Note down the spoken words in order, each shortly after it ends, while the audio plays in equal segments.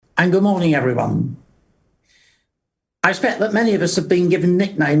and good morning, everyone. I expect that many of us have been given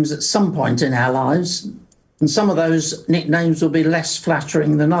nicknames at some point in our lives, and some of those nicknames will be less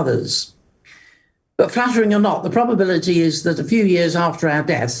flattering than others. But flattering or not, the probability is that a few years after our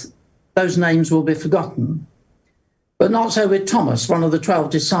death, those names will be forgotten. But not so with Thomas, one of the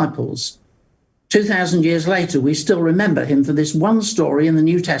 12 disciples. 2,000 years later, we still remember him for this one story in the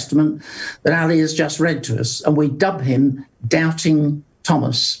New Testament that Ali has just read to us, and we dub him Doubting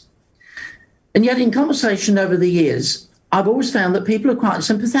Thomas. And yet in conversation over the years, I've always found that people are quite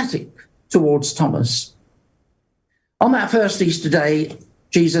sympathetic towards Thomas. On that first Easter day,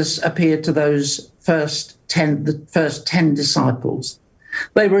 Jesus appeared to those first 10 disciples.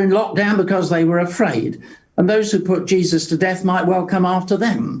 They were in lockdown because they were afraid, and those who put Jesus to death might well come after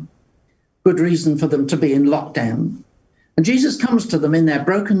them. Good reason for them to be in lockdown. And Jesus comes to them in their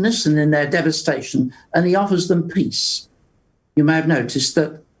brokenness and in their devastation, and he offers them peace. You may have noticed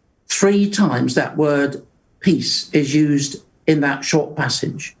that 3 times that word peace is used in that short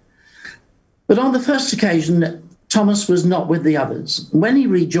passage. But on the first occasion, Thomas was not with the others. When he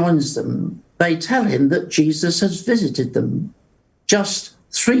rejoins them, they tell him that Jesus has visited them just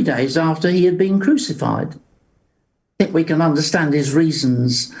 3 days after he had been crucified. I think we can understand his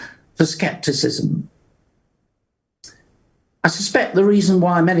reasons for skepticism. I suspect the reason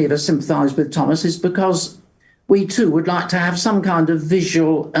why many of us sympathise with Thomas is because we too would like to have some kind of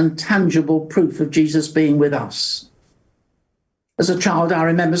visual and tangible proof of Jesus being with us. As a child, I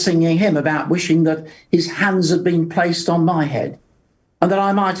remember singing a hymn about wishing that his hands had been placed on my head and that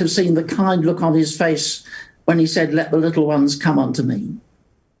I might have seen the kind look on his face when he said, "Let the little ones come unto me."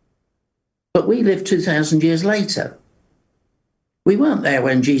 But we live 2,000 years later. We weren't there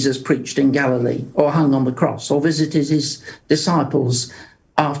when Jesus preached in Galilee or hung on the cross or visited his disciples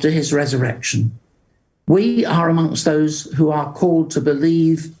after his resurrection. We are amongst those who are called to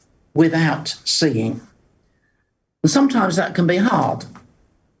believe without seeing. And sometimes that can be hard.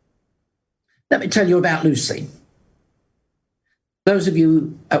 Let me tell you about Lucy. Those of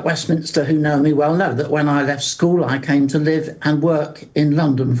you at Westminster who know me well know that when I left school, I came to live and work in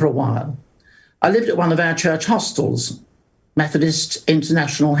London for a while. I lived at one of our church hostels, Methodist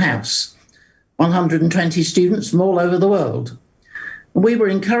International House, 120 students from all over the world. And we were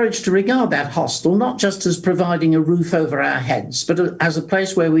encouraged to regard that hostel not just as providing a roof over our heads, but as a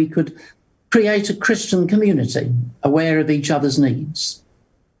place where we could create a Christian community, aware of each other's needs.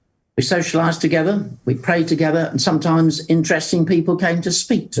 We socialised together, we prayed together, and sometimes interesting people came to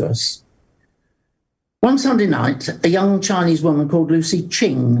speak to us. One Sunday night, a young Chinese woman called Lucy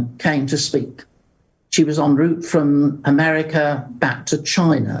Ching came to speak. She was en route from America back to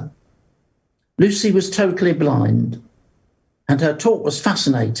China. Lucy was totally blind, and her talk was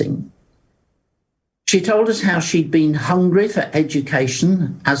fascinating. She told us how she'd been hungry for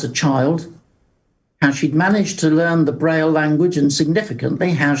education as a child, how she'd managed to learn the Braille language, and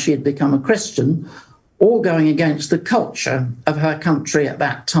significantly, how she had become a Christian, all going against the culture of her country at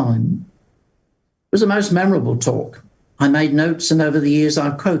that time. It was a most memorable talk. I made notes, and over the years,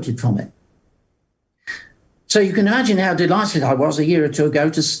 I've quoted from it. So you can imagine how delighted I was a year or two ago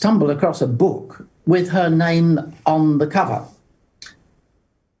to stumble across a book with her name on the cover.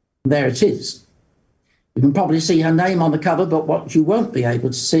 There it is. You can probably see her name on the cover, but what you won't be able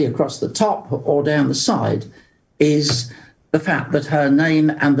to see across the top or down the side is the fact that her name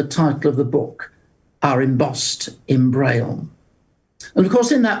and the title of the book are embossed in Braille. And of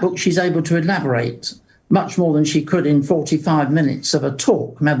course, in that book, she's able to elaborate much more than she could in 45 minutes of a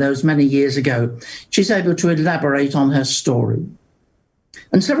talk, those many years ago. She's able to elaborate on her story.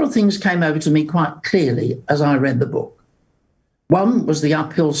 And several things came over to me quite clearly as I read the book. One was the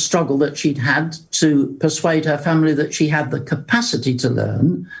uphill struggle that she'd had to persuade her family that she had the capacity to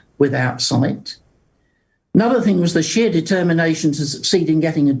learn without sight. Another thing was the sheer determination to succeed in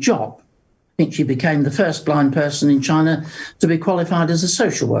getting a job. I think she became the first blind person in China to be qualified as a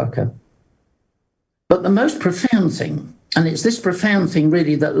social worker. But the most profound thing, and it's this profound thing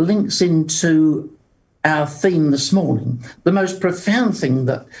really that links into our theme this morning, the most profound thing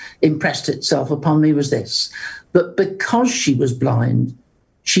that impressed itself upon me was this, that because she was blind,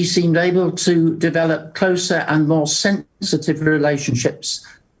 she seemed able to develop closer and more sensitive relationships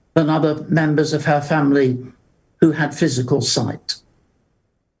than other members of her family who had physical sight.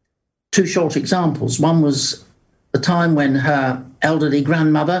 2 short examples. One was the time when her elderly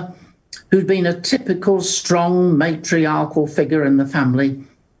grandmother, who'd been a typical strong matriarchal figure in the family,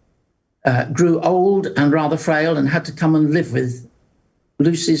 grew old and rather frail and had to come and live with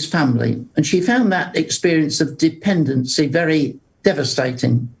Lucy's family. And she found that experience of dependency very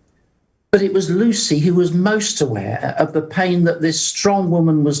devastating. But it was Lucy who was most aware of the pain that this strong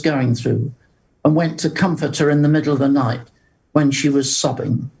woman was going through and went to comfort her in the middle of the night when she was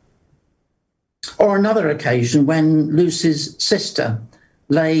sobbing. Or another occasion when Lucy's sister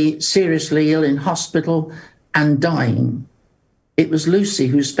lay seriously ill in hospital and dying. It was Lucy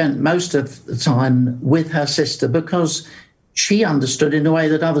who spent most of the time with her sister because she understood in a way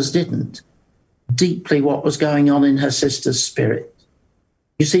that others didn't deeply what was going on in her sister's spirit.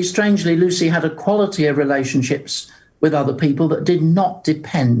 You see, strangely, Lucy had a quality of relationships with other people that did not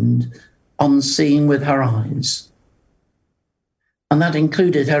depend on seeing with her eyes. And that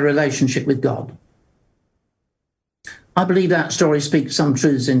included her relationship with God. I believe that story speaks some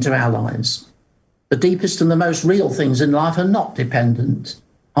truths into our lives. The deepest and the most real things in life are not dependent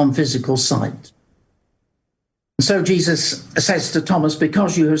on physical sight. And so Jesus says to Thomas,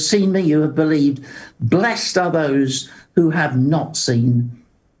 because you have seen me, you have believed. Blessed are those who have not seen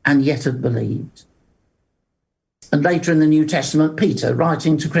and yet have believed. And later in the New Testament, Peter,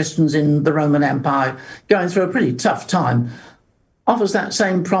 writing to Christians in the Roman Empire, going through a pretty tough time, offers that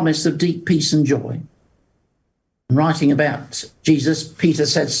same promise of deep peace and joy. And writing about Jesus, Peter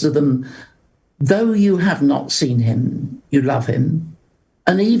says to them, though you have not seen him, you love him.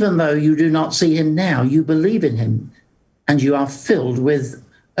 And even though you do not see him now, you believe in him, and you are filled with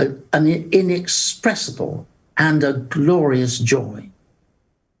an inexpressible and a glorious joy.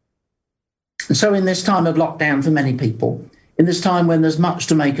 And so in this time of lockdown for many people, in this time when there's much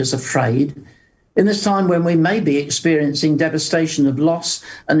to make us afraid, in this time when we may be experiencing devastation of loss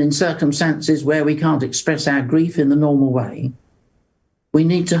and in circumstances where we can't express our grief in the normal way, we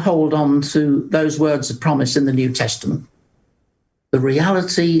need to hold on to those words of promise in the New Testament. The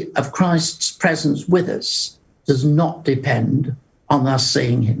reality of Christ's presence with us does not depend on us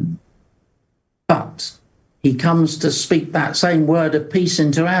seeing him. But he comes to speak that same word of peace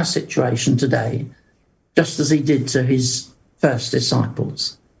into our situation today, just as he did to his first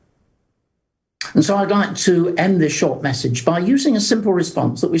disciples. And so I'd like to end this short message by using a simple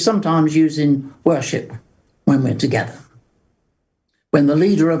response that we sometimes use in worship when we're together. When the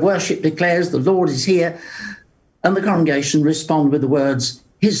leader of worship declares the Lord is here, and the congregation respond with the words,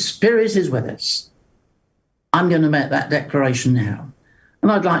 his spirit is with us. I'm going to make that declaration now.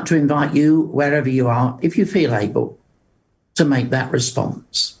 And I'd like to invite you, wherever you are, if you feel able, to make that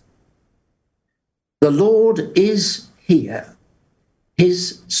response. The Lord is here.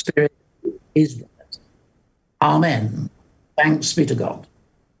 His spirit is with us. Amen. Thanks be to God.